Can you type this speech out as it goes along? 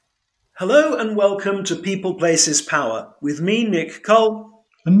Hello and welcome to People Places Power with me, Nick Cull.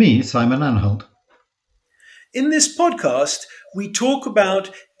 And me, Simon Anholt. In this podcast, we talk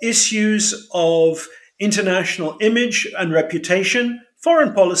about issues of international image and reputation,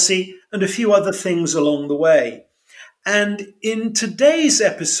 foreign policy, and a few other things along the way. And in today's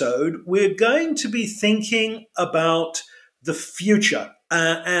episode, we're going to be thinking about the future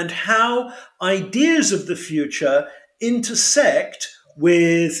and how ideas of the future intersect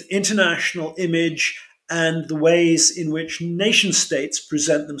with international image and the ways in which nation states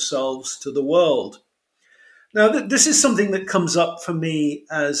present themselves to the world. Now, this is something that comes up for me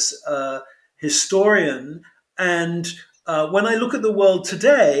as a historian. And when I look at the world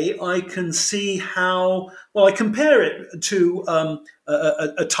today, I can see how, well, I compare it to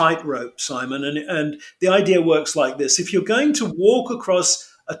a tightrope, Simon. And the idea works like this. If you're going to walk across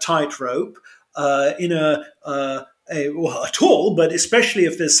a tightrope in well, at all, but especially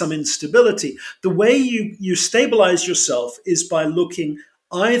if there's some instability, the way you stabilize yourself is by looking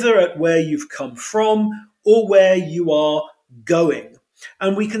either at where you've come from or where you are going.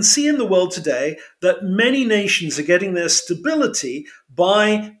 And we can see in the world today that many nations are getting their stability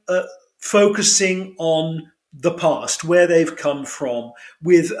by focusing on the past, where they've come from,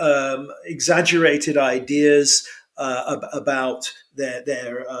 with exaggerated ideas about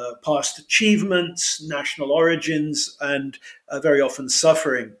their past achievements, national origins, and very often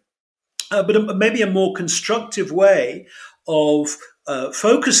suffering. But maybe a more constructive way of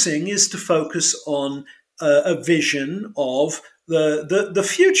focusing is to focus on a vision of the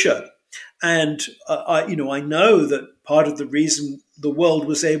future. And I know that part of the reason the world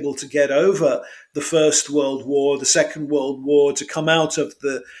was able to get over the First World War, the Second World War, to come out of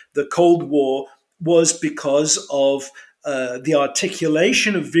the Cold War was because of the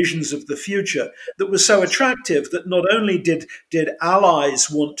articulation of visions of the future that was so attractive that not only did allies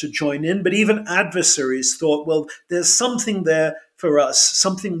want to join in, but even adversaries thought, well, there's something there for us,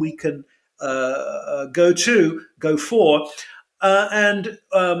 something we can go for. And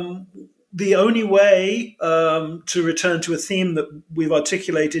the only way, to return to a theme that we've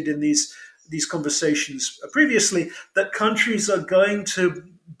articulated in these conversations previously, that countries are going to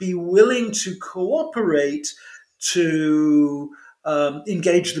be willing to cooperate to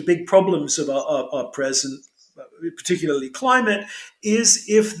engage the big problems of our present, particularly climate, is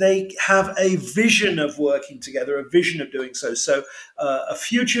if they have a vision of working together, a vision of doing so. So a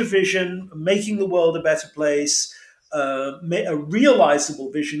future vision, making the world a better place, a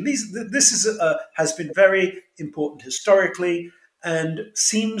realizable vision. This has been very important historically and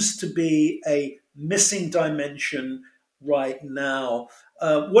seems to be a missing dimension right now.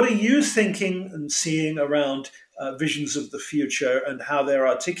 What are you thinking and seeing around visions of the future and how they're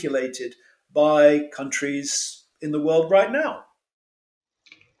articulated by countries in the world right now?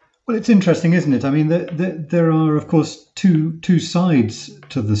 Well, it's interesting, isn't it? I mean, there are, of course, two sides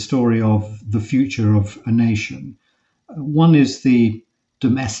to the story of the future of a nation. One is the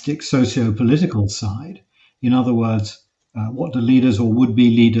domestic socio-political side. In other words, what do leaders or would-be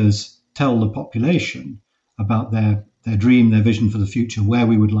leaders tell the population about their dream, their vision for the future, where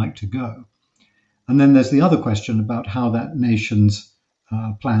we would like to go? And then there's the other question about how that nation's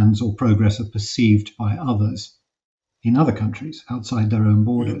plans or progress are perceived by others in other countries outside their own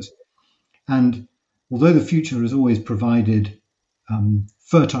borders. And although the future has always provided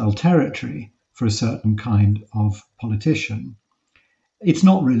fertile territory for a certain kind of politician, it's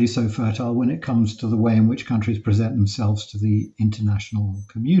not really so fertile when it comes to the way in which countries present themselves to the international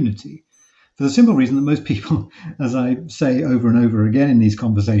community. For the simple reason that most people, as I say over and over again in these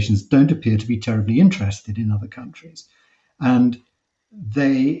conversations, don't appear to be terribly interested in other countries. And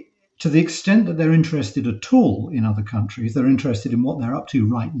they, to the extent that they're interested at all in other countries, they're interested in what they're up to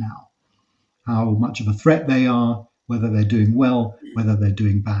right now, how much of a threat they are, whether they're doing well, whether they're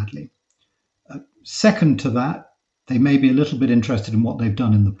doing badly. Second to that, they may be a little bit interested in what they've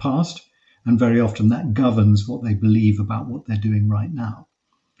done in the past, and very often that governs what they believe about what they're doing right now.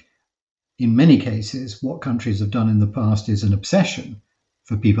 In many cases, what countries have done in the past is an obsession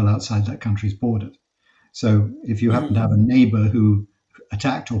for people outside that country's borders. So if you happen to have a neighbor who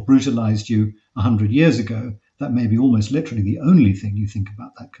attacked or brutalized you 100 years ago, that may be almost literally the only thing you think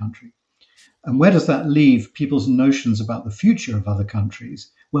about that country. And where does that leave people's notions about the future of other countries?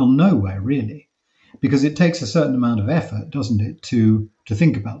 Well, nowhere really, because it takes a certain amount of effort, doesn't it, to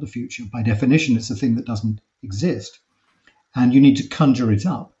think about the future. By definition, it's a thing that doesn't exist, and you need to conjure it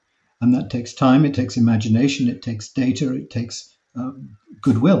up. And that takes time, it takes imagination, it takes data, it takes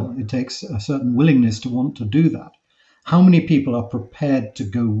goodwill, it takes a certain willingness to want to do that. How many people are prepared to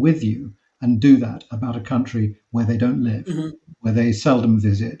go with you and do that about a country where they don't live, where they seldom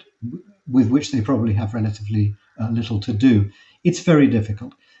visit, with which they probably have relatively little to do. It's very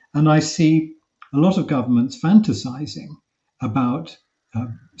difficult. And I see a lot of governments fantasizing about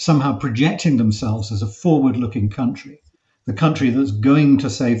somehow projecting themselves as a forward-looking country, the country that's going to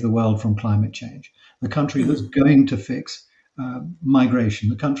save the world from climate change, the country that's going to fix migration,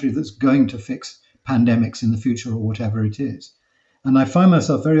 the country that's going to fix pandemics in the future or whatever it is. And I find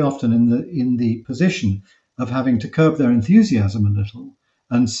myself very often in the position of having to curb their enthusiasm a little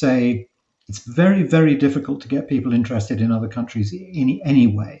and say it's very, very difficult to get people interested in other countries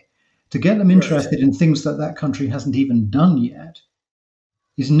anyway. To get them interested in things that that country hasn't even done yet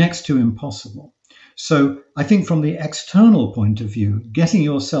is next to impossible. So I think from the external point of view, getting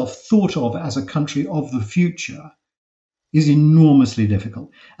yourself thought of as a country of the future is enormously difficult.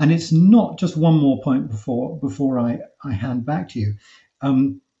 And it's not just one more point before I hand back to you.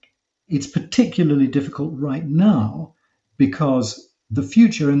 It's particularly difficult right now because the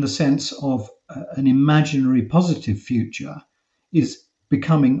future, in the sense of an imaginary positive future, is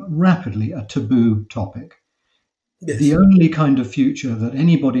becoming rapidly a taboo topic. Yes. The only kind of future that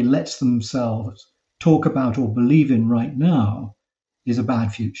anybody lets themselves talk about or believe in right now is a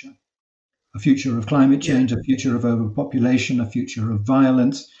bad future. A future of climate change, a future of overpopulation, a future of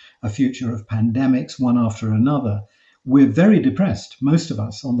violence, a future of pandemics, one after another. We're very depressed, most of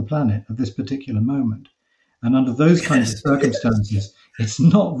us on the planet at this particular moment. And under those kinds of circumstances, it's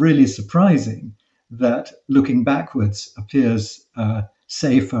not really surprising that looking backwards appears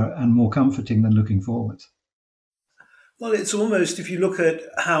safer and more comforting than looking forwards. Well, it's almost, if you look at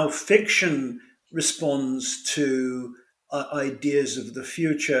how fiction responds to ideas of the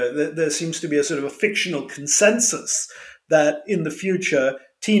future, there seems to be a sort of a fictional consensus that in the future,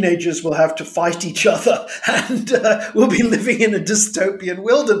 teenagers will have to fight each other and we'll be living in a dystopian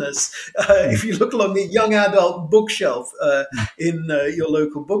wilderness. If you look along the young adult bookshelf in your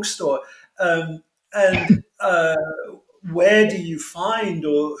local bookstore, and where do you find,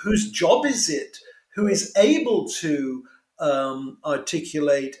 or whose job is it, who is able to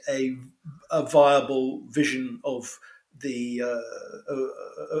articulate a viable vision of the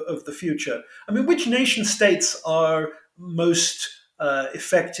future? I mean, which nation states are most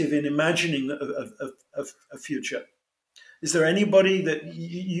effective in imagining a future? Is there anybody that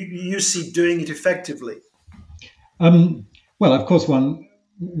you see doing it effectively? Well, of course, one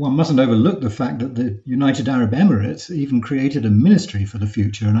mustn't overlook the fact that the United Arab Emirates even created a ministry for the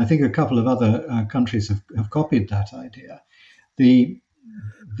future, and I think a couple of other countries have copied that idea. The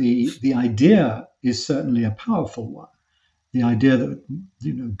idea is certainly a powerful one. The idea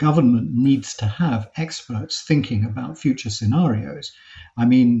that government needs to have experts thinking about future scenarios. I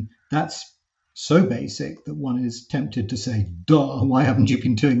mean, that's so basic that one is tempted to say, duh, why haven't you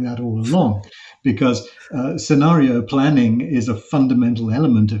been doing that all along? Because scenario planning is a fundamental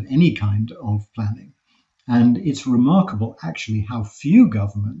element of any kind of planning. And it's remarkable, actually, how few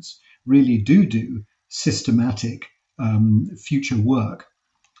governments really do systematic future work,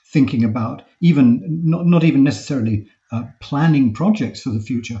 thinking about not even necessarily planning projects for the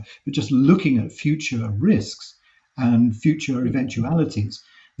future, but just looking at future risks and future eventualities.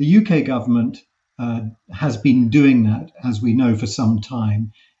 The UK government has been doing that, as we know, for some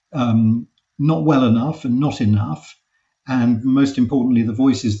time, not well enough and not enough. And most importantly, the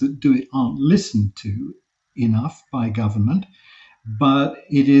voices that do it aren't listened to enough by government. But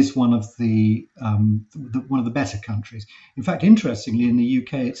it is one of the better countries. In fact, interestingly, in the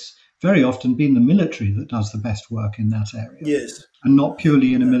UK, it's very often been the military that does the best work in that area. Yes. And not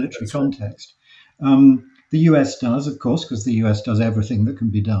purely in a military context. The US does, of course, because the US does everything that can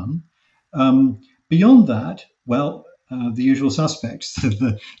be done. Beyond that, well, the usual suspects,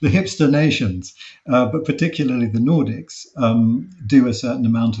 the hipster nations, but particularly the Nordics, do a certain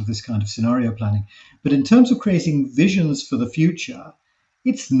amount of this kind of scenario planning. But in terms of creating visions for the future,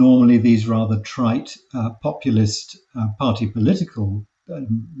 it's normally these rather trite populist party political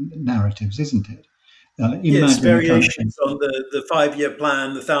narratives, isn't it? Yes, variations on the 5-year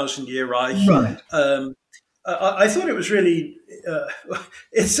plan, the 1,000-year Reich. Right. I thought it was really,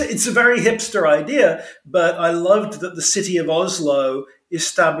 it's a very hipster idea, but I loved that the city of Oslo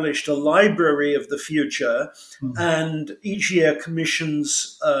established a library of the future, and each year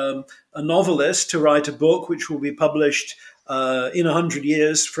commissions a novelist to write a book which will be published in 100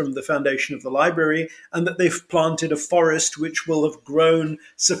 years from the foundation of the library, and that they've planted a forest which will have grown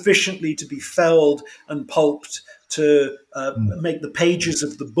sufficiently to be felled and pulped to make the pages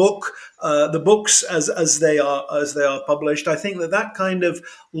of the books as they are published. I think that kind of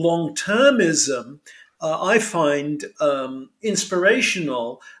long-termism I find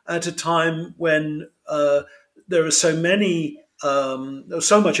inspirational at a time when there are so many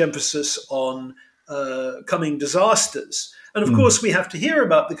so much emphasis on coming disasters. And of course, we have to hear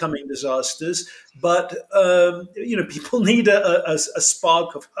about the coming disasters, but people need a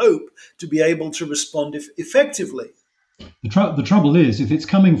spark of hope to be able to respond effectively. The trouble is, if it's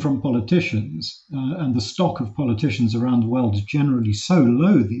coming from politicians, and the stock of politicians around the world is generally so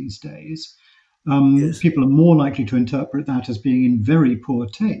low these days, Yes. people are more likely to interpret that as being in very poor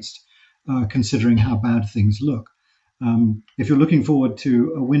taste, considering how bad things look. If you're looking forward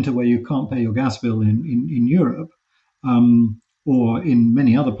to a winter where you can't pay your gas bill in Europe, or in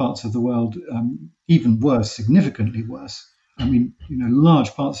many other parts of the world, even worse, significantly worse. I mean,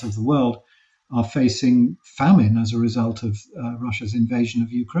 large parts of the world are facing famine as a result of Russia's invasion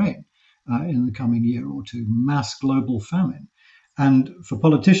of Ukraine in the coming year or two, mass global famine, and for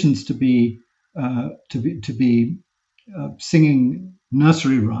politicians to be singing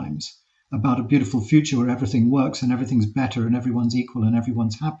nursery rhymes about a beautiful future where everything works and everything's better and everyone's equal and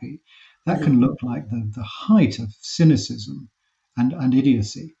everyone's happy, that can look like the height of cynicism and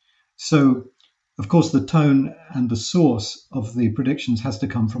idiocy. So, of course, the tone and the source of the predictions has to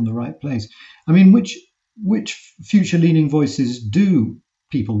come from the right place. I mean, which future-leaning voices do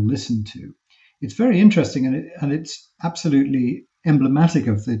people listen to? It's very interesting, and it's absolutely emblematic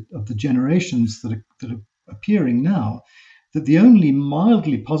of the generations that are appearing now, that the only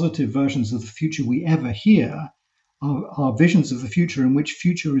mildly positive versions of the future we ever hear are visions of the future in which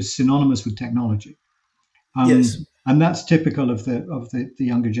future is synonymous with technology. Yes. And that's typical of the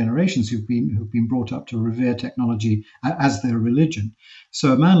younger generations who've been brought up to revere technology as their religion.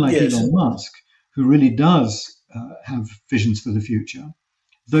 So a man like Elon Musk, who really does have visions for the future,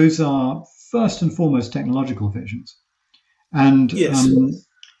 those are first and foremost technological visions. And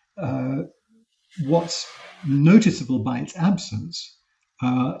what's noticeable by its absence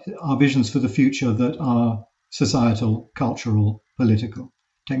are visions for the future that are societal, cultural, political.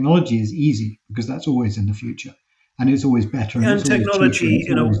 Technology is easy because that's always in the future, and it's always better. And technology,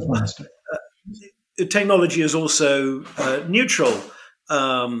 technology is also neutral.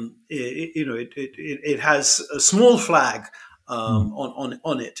 It has a small flag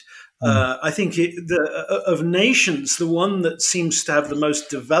on it. I think of nations, the one that seems to have the most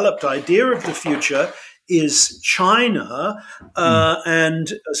developed idea of the future is China,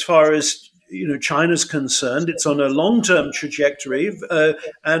 and as far as China's concerned, it's on a long-term trajectory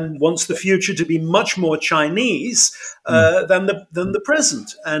and wants the future to be much more Chinese than the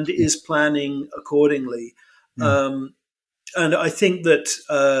present, and is planning accordingly. And I think that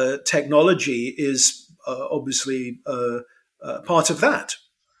technology is obviously part of that.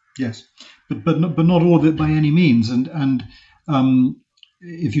 Yes, but not all of it by any means. And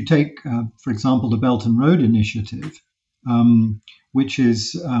if you take, for example, the Belt and Road Initiative, which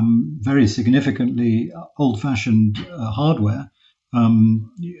is very significantly old-fashioned hardware,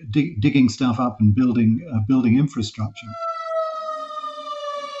 digging stuff up and building infrastructure.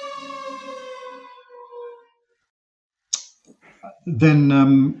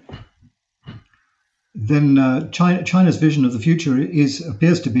 Then China's vision of the future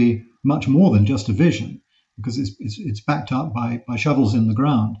appears to be much more than just a vision, because it's backed up by shovels in the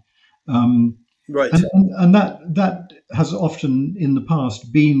ground. Right, and that has often in the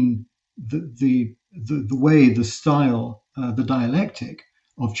past been the way, the style, the dialectic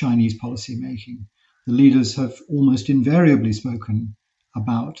of Chinese policy making. The leaders have almost invariably spoken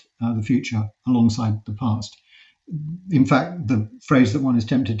about the future alongside the past. In fact, the phrase that one is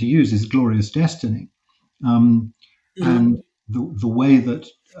tempted to use is glorious destiny. And the way that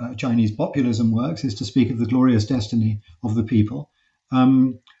Chinese populism works is to speak of the glorious destiny of the people,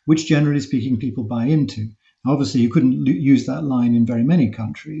 which generally speaking people buy into. Now, obviously, you couldn't use that line in very many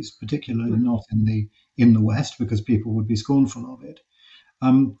countries, particularly not in the West, because people would be scornful of it.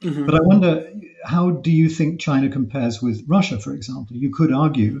 But I wonder, how do you think China compares with Russia, for example? You could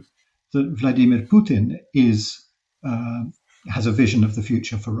argue that Vladimir Putin has a vision of the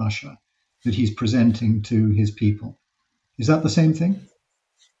future for Russia that he's presenting to his people. Is that the same thing?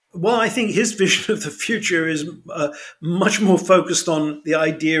 Well, I think his vision of the future is much more focused on the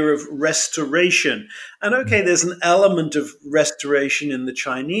idea of restoration. And okay, there's an element of restoration in the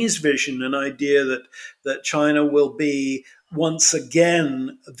Chinese vision, an idea that China will be once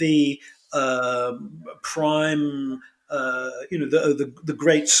again the prime, the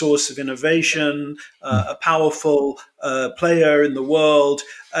great source of innovation, a powerful player in the world,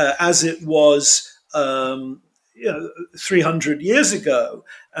 as it was 300 years ago,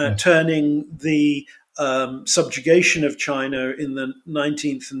 turning the subjugation of China in the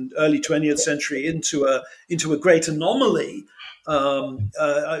 19th and early 20th century into a great anomaly,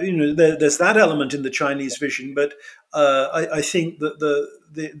 There's that element in the Chinese vision, but I think that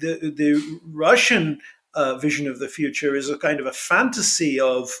the Russian vision of the future is a kind of a fantasy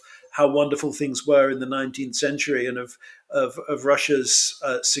of how wonderful things were in the 19th century and of Russia's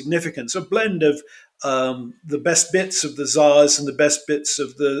significance, a blend of the best bits of the Tsars and the best bits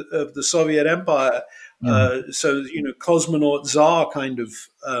of the Soviet Empire. So cosmonaut Tsar kind of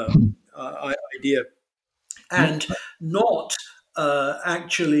idea, and not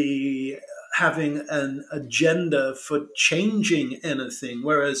actually having an agenda for changing anything.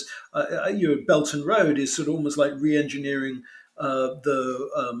 Whereas Belt and Road is sort of almost like re-engineering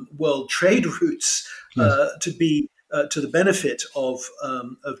the world trade routes to be to the benefit of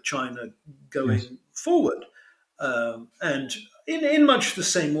China going forward. And in much the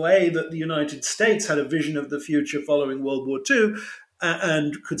same way that the United States had a vision of the future following World War II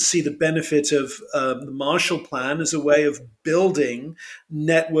and could see the benefit of the Marshall Plan as a way of building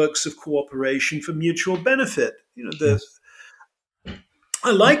networks of cooperation for mutual benefit. I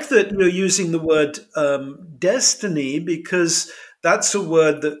like that you're using the word destiny, because that's a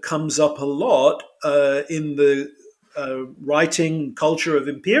word that comes up a lot in the writing culture of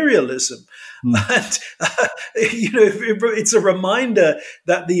imperialism. And, it's a reminder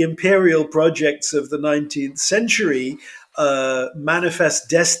that the imperial projects of the 19th century manifest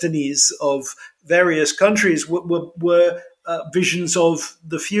destinies of various countries were visions of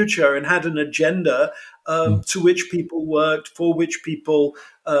the future and had an agenda to which people worked, for which people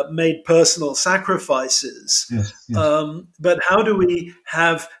made personal sacrifices. Yes. But how do we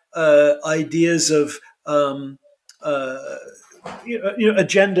have ideas of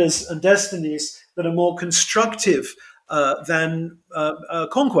agendas and destinies that are more constructive than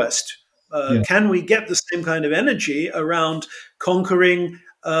conquest? Can we get the same kind of energy around conquering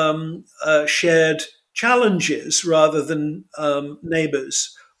shared challenges rather than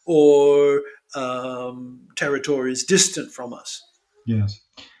neighbors or territories distant from us? Yes,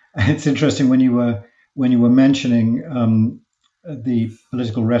 it's interesting when you were mentioning the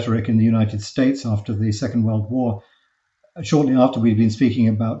political rhetoric in the United States after the Second World War. Shortly after we'd been speaking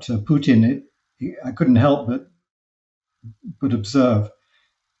about Putin, I couldn't help but observe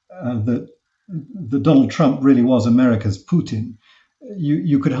that Donald Trump really was America's Putin.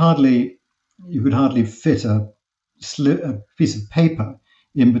 You could hardly fit a piece of paper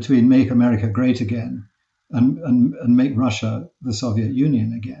in between "Make America Great Again" and "Make Russia the Soviet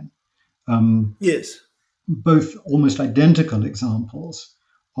Union again." Yes, both almost identical examples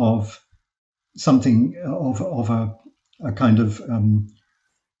of something of a kind of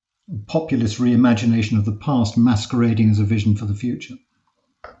populist reimagination of the past masquerading as a vision for the future.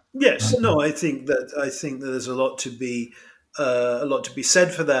 Yes, no, I think that there's a lot to be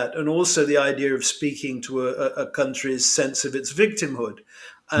said for that, and also the idea of speaking to a country's sense of its victimhood,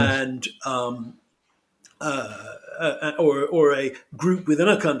 and or a group within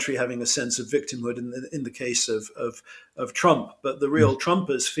a country having a sense of victimhood in the case of Trump. But the real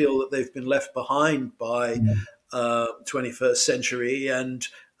Trumpers feel that they've been left behind by 21st century and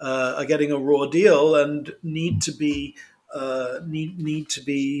are getting a raw deal and need to be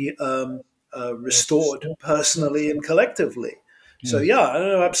restored personally and collectively. So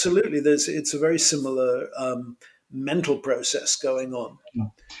no, absolutely. It's a very similar mental process going on.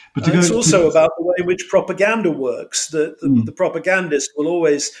 But it's also about the way in which propaganda works. The propagandist will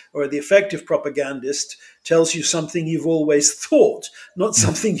always, or the effective propagandist tells you something you've always thought, not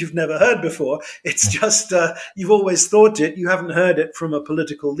something you've never heard before. It's just you've always thought it, you haven't heard it from a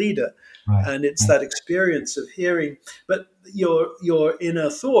political leader. Right. And it's that experience of hearing, but your inner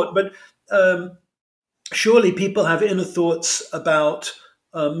thought. But surely people have inner thoughts about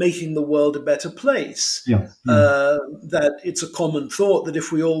making the world a better place. That it's a common thought that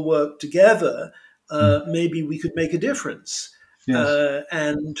if we all work together, maybe we could make a difference.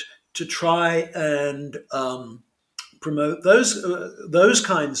 And to try and promote those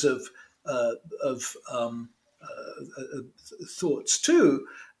kinds of thoughts too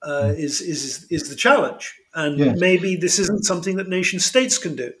is the challenge. And maybe this isn't something that nation states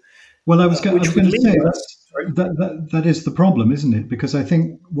can do. Well, I was going to say that is the problem, isn't it? Because I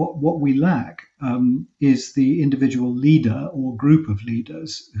think what we lack is the individual leader or group of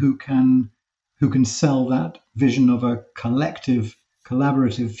leaders who can sell that vision of a collective,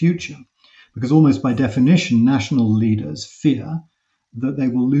 collaborative future. Because almost by definition, national leaders fear that they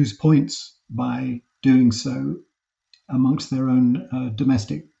will lose points by doing so amongst their own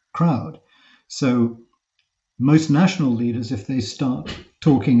domestic crowd. So most national leaders, if they start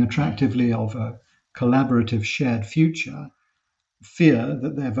talking attractively of a collaborative shared future, fear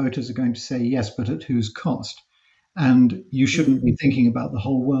that their voters are going to say yes, but at whose cost? And you shouldn't be thinking about the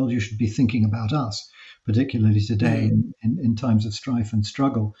whole world. You should be thinking about us, particularly today in times of strife and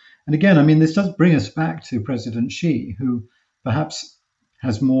struggle. And again, I mean, this does bring us back to President Xi, who perhaps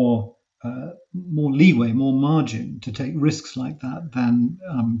has more leeway, more margin to take risks like that than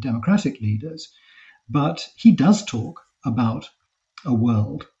democratic leaders. But he does talk about a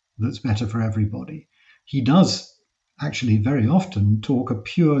world that's better for everybody. He does actually very often talk a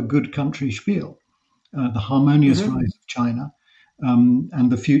pure good country spiel, the harmonious rise of China,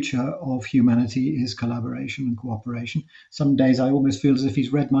 and the future of humanity is collaboration and cooperation. Some days I almost feel as if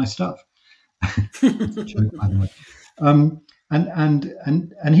he's read my stuff. That's a joke, by the way.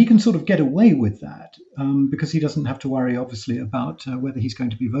 And he can sort of get away with that because he doesn't have to worry, obviously, about whether he's going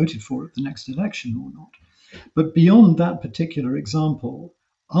to be voted for at the next election or not. But beyond that particular example,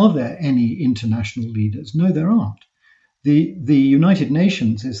 are there any international leaders? No, there aren't. The United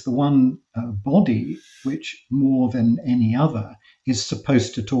Nations is the one body which, more than any other, is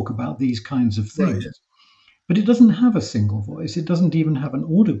supposed to talk about these kinds of things. Right. But it doesn't have a single voice. It doesn't even have an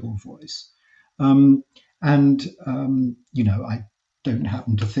audible voice. I don't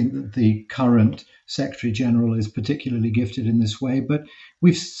happen to think that the current Secretary General is particularly gifted in this way, but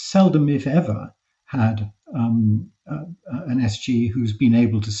we've seldom, if ever, had an SG who's been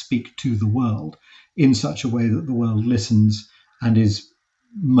able to speak to the world in such a way that the world listens and is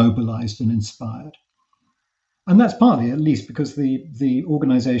mobilized and inspired. And that's partly, at least, because the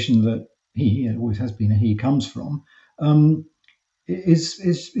organization that he always has been, he comes from,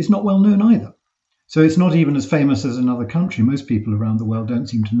 is not well known either. So it's not even as famous as another country. Most people around the world don't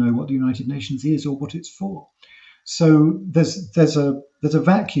seem to know what the United Nations is or what it's for. So there's a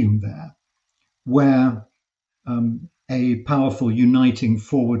vacuum there where a powerful, uniting,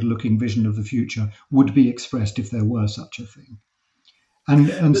 forward-looking vision of the future would be expressed if there were such a thing.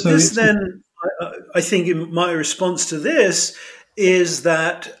 And so this then, I think my response to this is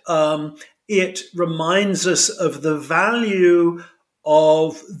that it reminds us of the value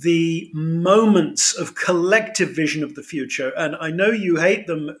of the moments of collective vision of the future. And I know you hate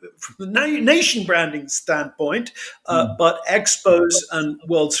them from the nation branding standpoint, but expos and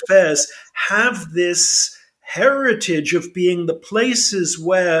World's Fairs have this heritage of being the places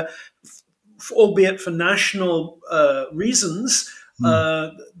where, albeit for national reasons,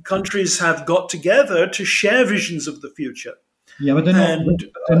 countries have got together to share visions of the future. Yeah, but they're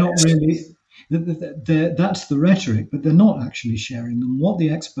not really... That's the rhetoric, but they're not actually sharing them. What the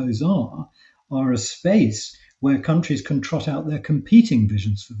expos are a space where countries can trot out their competing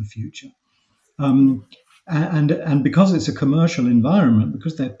visions for the future. And because it's a commercial environment,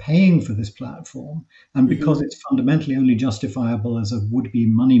 because they're paying for this platform, and because it's fundamentally only justifiable as a would-be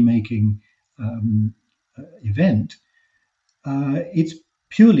money-making event, it's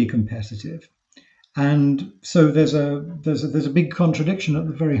purely competitive. And so there's a big contradiction at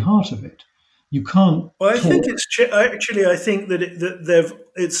the very heart of it. You can't. Well, I think it's actually. I think that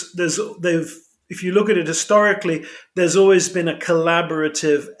they've. If you look at it historically, there's always been a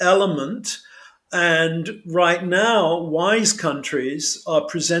collaborative element, and right now, wise countries are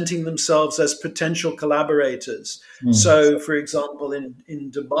presenting themselves as potential collaborators. So, for example, in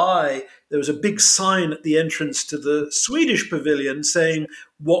Dubai, there was a big sign at the entrance to the Swedish pavilion saying,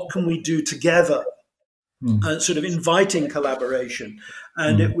 "What can we do together?" Sort of inviting collaboration.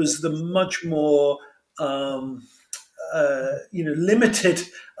 And it was the much more, limited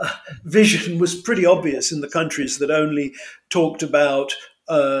vision was pretty obvious in the countries that only talked about,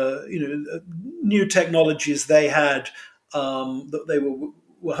 new technologies they had that they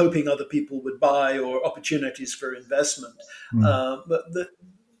were hoping other people would buy or opportunities for investment. But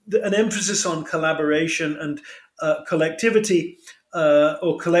an emphasis on collaboration and collectivity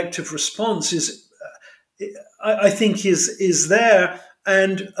or collective response is, I think, is there.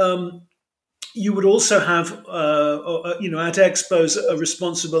 And you would also have, at expos, a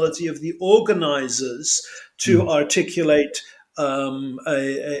responsibility of the organizers to articulate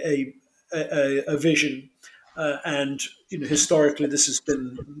a vision. And historically, this has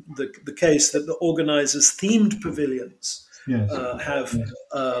been the case that the organizers' themed pavilions have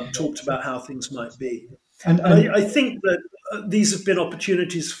talked about how things might be. And I think that these have been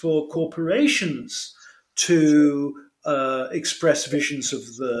opportunities for corporations to express visions of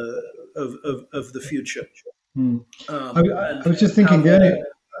the future. I was just thinking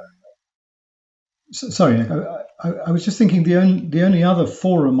I was just thinking the only other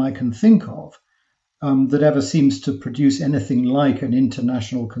forum I can think of that ever seems to produce anything like an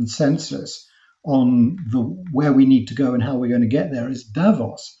international consensus on where we need to go and how we're going to get there is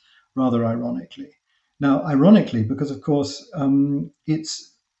Davos, rather ironically. Now, ironically, because of course it's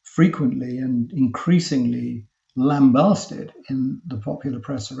frequently and increasingly lambasted in the popular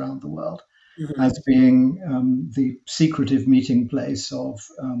press around the world Mhm. as being the secretive meeting place of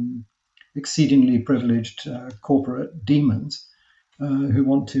exceedingly privileged corporate demons who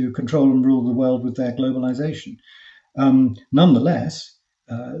want to control and rule the world with their globalization. Nonetheless,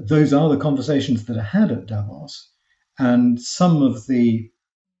 those are the conversations that are had at Davos, and some of the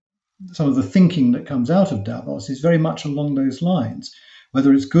thinking that comes out of Davos is very much along those lines.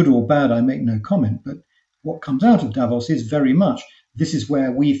 Whether it's good or bad, I make no comment, but what comes out of Davos is very much this is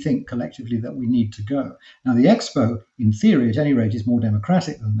where we think collectively that we need to go. Now, the expo, in theory, at any rate, is more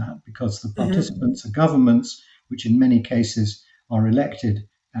democratic than that because the Mhm. participants are governments, which in many cases are elected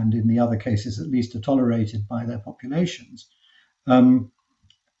and in the other cases at least are tolerated by their populations. Um,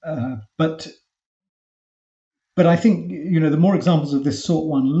 but I think the more examples of this sort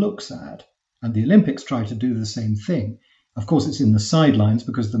one looks at, and the Olympics try to do the same thing. Of course, it's in the sidelines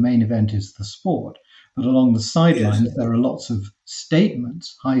because the main event is the sport. But along the Yes. sidelines, there are lots of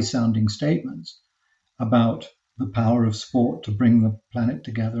statements, high-sounding statements about the power of sport to bring the planet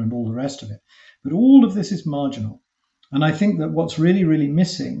together and all the rest of it. But all of this is marginal, and I think that what's really, really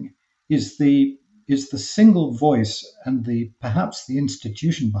missing is the single voice and the perhaps the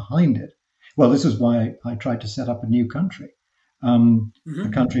institution behind it. Well, this is why I tried to set up a new country, a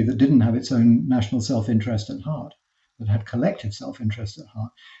Mhm. country that didn't have its own national self-interest at heart, that had collective self-interest at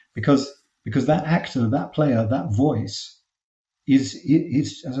heart, because that actor, that player, that voice is,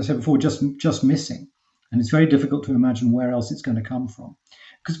 as I said before, just missing, and it's very difficult to imagine where else it's going to come from,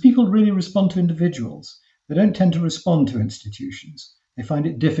 because people really respond to individuals. They don't tend to respond to institutions. They find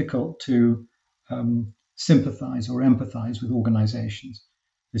it difficult to sympathize or empathize with organizations,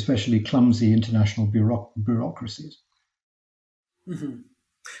 especially clumsy international bureaucracies. Mhm.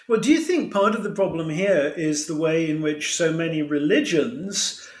 Well, do you think part of the problem here is the way in which so many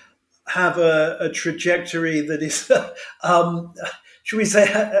religions have a trajectory that is, um, should we say,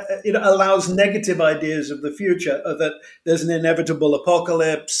 allows negative ideas of the future, that there's an inevitable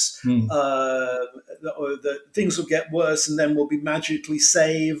apocalypse, Mm, or that things will get worse and then we'll be magically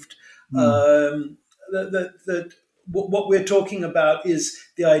saved. mm, That what we're talking about is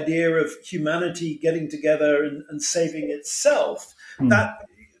the idea of humanity getting together and saving itself. mm, That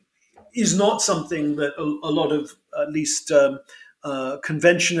is not something that a lot of, at least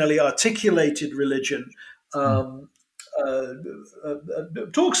conventionally articulated religion, mm, um, uh,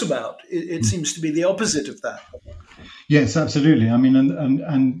 talks about. It mm. seems to be the opposite of that. Yes, absolutely. I mean,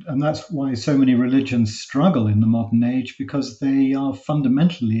 and that's why so many religions struggle in the modern age because they are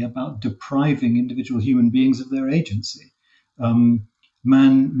fundamentally about depriving individual human beings of their agency. Um,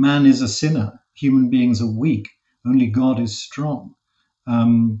 man is a sinner. Human beings are weak. Only God is strong.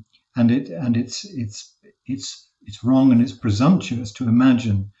 And it's wrong and it's presumptuous to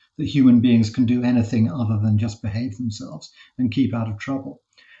imagine that human beings can do anything other than just behave themselves and keep out of trouble.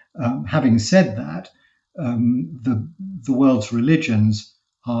 Having said that, the world's religions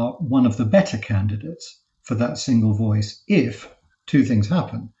are one of the better candidates for that single voice if two things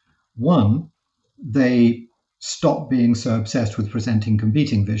happen. One, they stop being so obsessed with presenting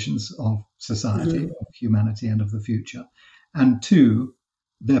competing visions of society, Mhm. of humanity, and of the future. And two,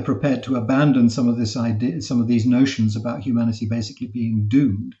 they're prepared to abandon some of this idea, some of these notions about humanity basically being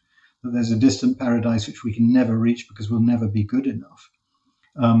doomed, that there's a distant paradise which we can never reach because we'll never be good enough.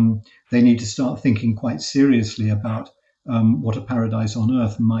 They need to start thinking quite seriously about what a paradise on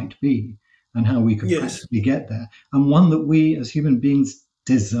earth might be and how we could Yes, practically get there, and one that we as human beings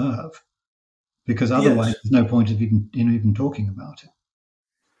deserve, because otherwise yes, there's no point of even talking about it.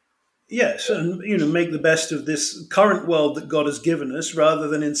 yes, and make the best of this current world that God has given us, rather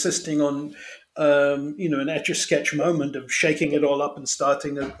than insisting on an etch a sketch moment of shaking it all up and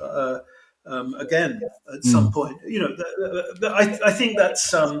starting again at some Mm, point. I think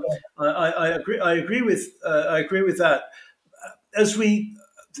that's I agree. I agree with that. As we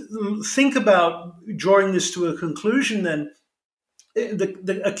think about drawing this to a conclusion, then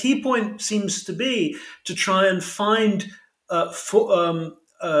a key point seems to be to try and find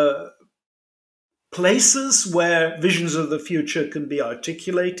places where visions of the future can be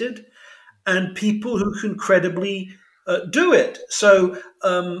articulated and people who can credibly do it. So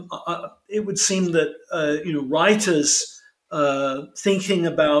it would seem that writers thinking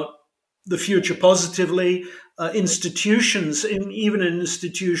about the future positively, institutions, even an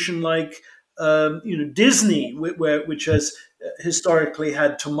institution like Disney, which has historically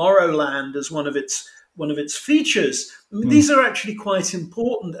had Tomorrowland as one of its features. I mean, these mm, are actually quite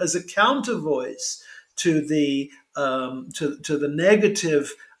important as a counter voice to the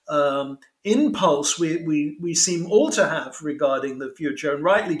negative impulse we seem all to have regarding the future, and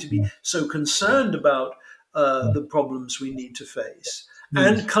rightly to be mm, so concerned about the problems we need to face.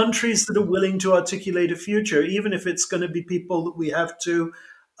 Yes. And countries that are willing to articulate a future, even if it's going to be people that we have to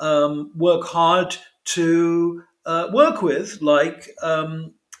work hard to work with, like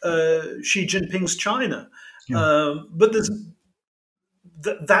Xi Jinping's China. Yeah. But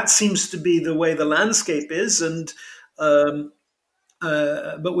that seems to be the way the landscape is, and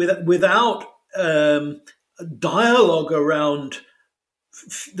but without dialogue around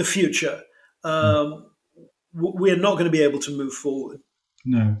the future, we're not going to be able to move forward.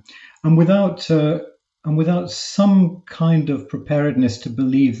 No, and without some kind of preparedness to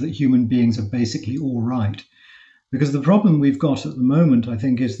believe that human beings are basically all right, because the problem we've got at the moment, I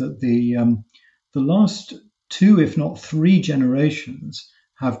think, is that the last 2, if not 3 generations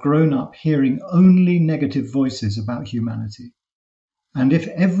have grown up hearing only negative voices about humanity. And if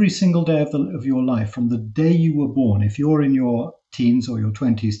every single day of your life, from the day you were born, if you're in your teens or your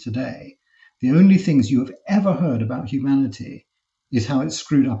 20s today, the only things you have ever heard about humanity is how it's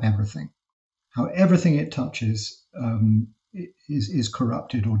screwed up everything, how everything it touches is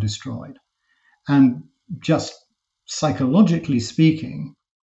corrupted or destroyed. And just psychologically speaking,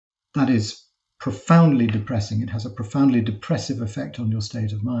 that is profoundly depressing. It has a profoundly depressive effect on your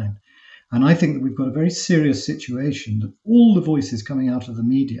state of mind. And I think that we've got a very serious situation that all the voices coming out of the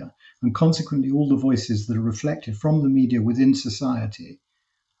media, and consequently all the voices that are reflected from the media within society,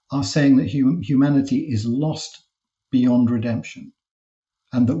 are saying that humanity is lost beyond redemption,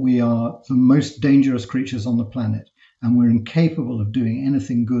 and that we are the most dangerous creatures on the planet, and we're incapable of doing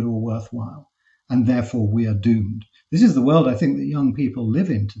anything good or worthwhile, and therefore we are doomed. This is the world I think that young people live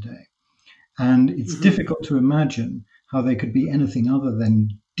in today. And it's difficult to imagine how they could be anything other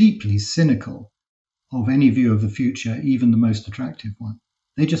than deeply cynical of any view of the future, even the most attractive one.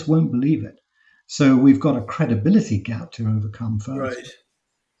 They just won't believe it. So we've got a credibility gap to overcome first. Right.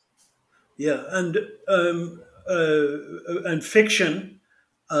 Yeah, and fiction,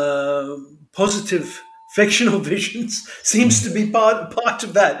 positive fictional visions seems to be part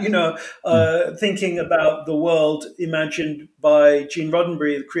of that. Thinking about the world imagined by Gene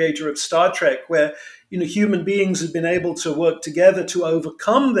Roddenberry, the creator of Star Trek, where human beings have been able to work together to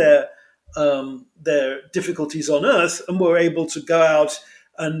overcome their difficulties on Earth, and were able to go out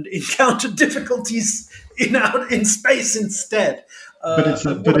and encounter difficulties in space instead. But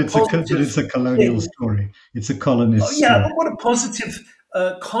it's a colonial story. It's a colonist story. But what a positive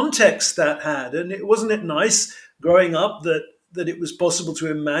context that had. And wasn't it nice growing up that it was possible to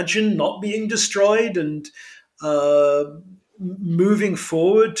imagine not being destroyed and moving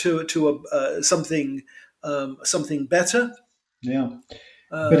forward to something better? Yeah.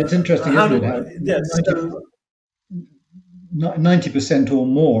 But it's interesting, isn't it? 90% or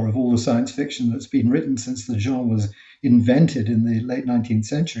more of all the science fiction that's been written since the genre was invented in the late 19th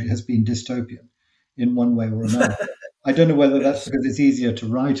century has been dystopian in one way or another. I don't know whether that's because it's easier to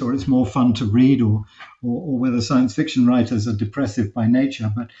write or it's more fun to read, or whether science fiction writers are depressive by nature.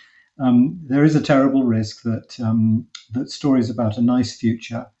 But there is a terrible risk that stories about a nice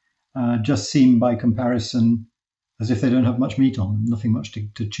future just seem, by comparison, as if they don't have much meat on them, nothing much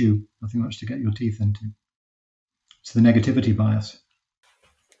to chew, nothing much to get your teeth into. It's the negativity bias.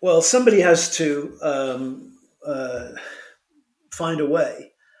 Well, somebody has to find a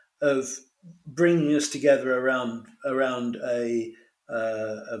way of bringing us together around a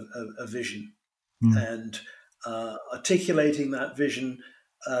vision, and articulating that vision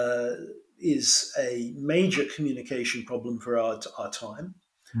is a major communication problem for our time.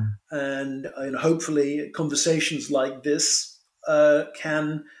 And hopefully conversations like this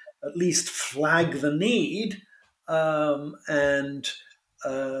can at least flag the need and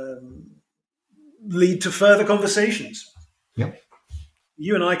lead to further conversations. Yep.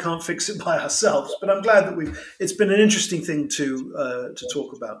 You and I can't fix it by ourselves, but I'm glad that it's been an interesting thing to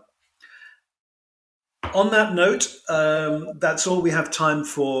talk about. On that note, that's all we have time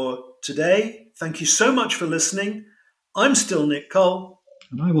for today. Thank you so much for listening. I'm still Nick Cole.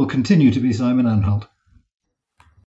 And I will continue to be Simon Anhalt.